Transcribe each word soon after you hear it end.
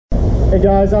Hey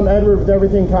guys, I'm Edward with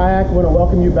Everything Kayak. I want to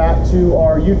welcome you back to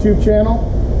our YouTube channel.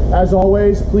 As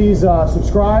always, please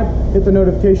subscribe, hit the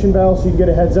notification bell so you can get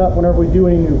a heads up whenever we do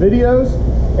any new videos.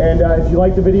 And if you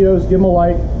like the videos, give them a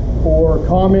like or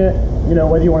comment, you know,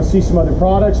 whether you want to see some other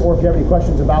products or if you have any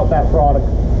questions about that product.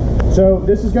 So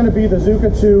this is going to be the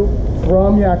Zooka 2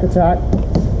 from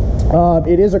YakAttack.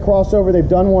 It is a crossover. They've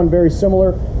done one very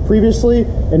similar previously,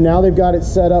 and now they've got it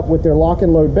set up with their lock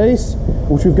and load base,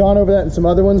 which we've gone over that in some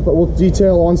other ones, but we'll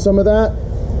detail on some of that.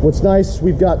 What's nice,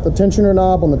 we've got the tensioner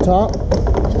knob on the top,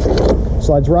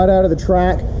 slides right out of the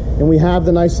track, and we have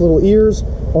the nice little ears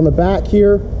on the back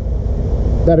here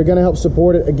that are going to help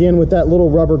support it, again with that little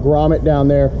rubber grommet down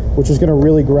there, which is going to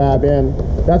really grab in.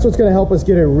 That's what's going to help us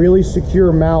get a really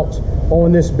secure mount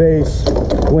on this base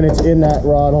when it's in that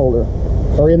rod holder,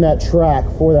 or in that track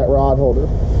for that rod holder.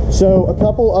 So a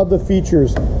couple of the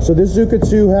features. So this Zooka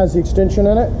 2 has the extension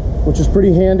in it, which is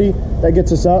pretty handy. That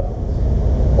gets us up.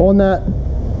 On that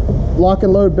lock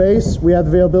and load base, we have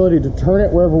the availability to turn it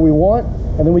wherever we want,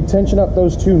 and then we tension up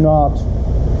those two knobs.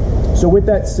 So with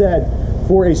that said,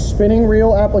 for a spinning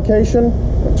reel application,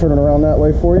 I'll turn it around that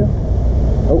way for you.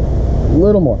 Oh, a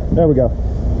little more. There we go.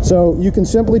 So you can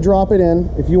simply drop it in.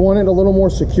 If you want it a little more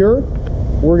secure,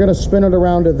 we're going to spin it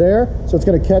around to there, so it's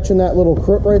going to catch in that little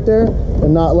crook right there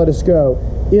and not let us go.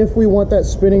 If we want that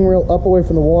spinning reel up away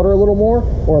from the water a little more,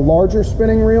 or a larger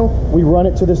spinning reel, we run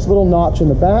it to this little notch in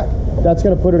the back. That's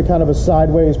going to put it in kind of a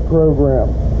sideways program.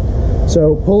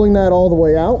 So pulling that all the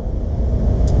way out,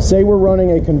 say we're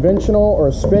running a conventional or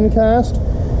a spin cast,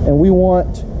 and we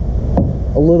want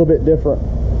a little bit different.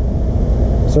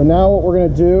 So now what we're going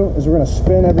to do is we're going to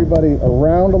spin everybody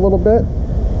around a little bit.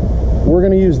 We're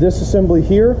going to use this assembly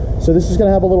here. So this is going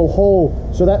to have a little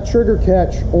hole. So that trigger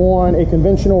catch on a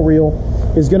conventional reel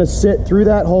is going to sit through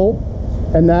that hole,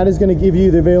 and that is going to give you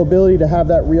the availability to have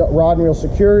that rod and reel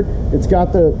secured. It's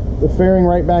got the fairing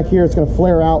right back here. It's going to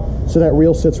flare out so that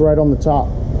reel sits right on the top.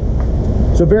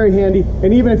 So very handy.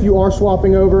 And even if you are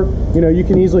swapping over, you know, you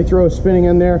can easily throw a spinning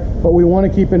in there, but we want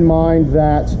to keep in mind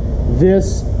that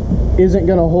this isn't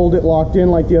going to hold it locked in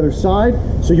like the other side.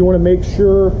 So you want to make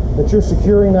sure that you're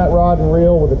securing that rod and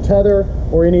reel with a tether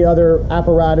or any other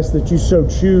apparatus that you so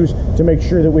choose to make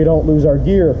sure that we don't lose our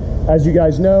gear. As you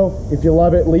guys know, if you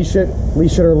love it, leash it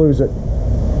or lose it.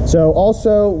 So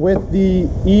also with the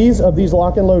ease of these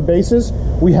lock and load bases,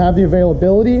 we have the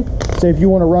availability. Say if you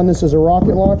want to run this as a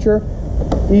rocket launcher,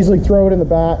 easily throw it in the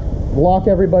back, lock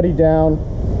everybody down,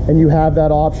 and you have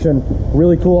that option.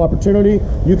 Really cool opportunity.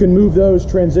 You can move those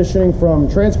transitioning from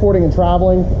transporting and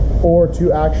traveling or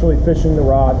to actually fishing the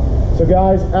rod. So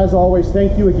guys, as always,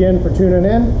 thank you again for tuning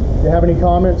in. If you have any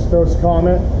comments, throw us a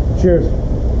comment. Cheers.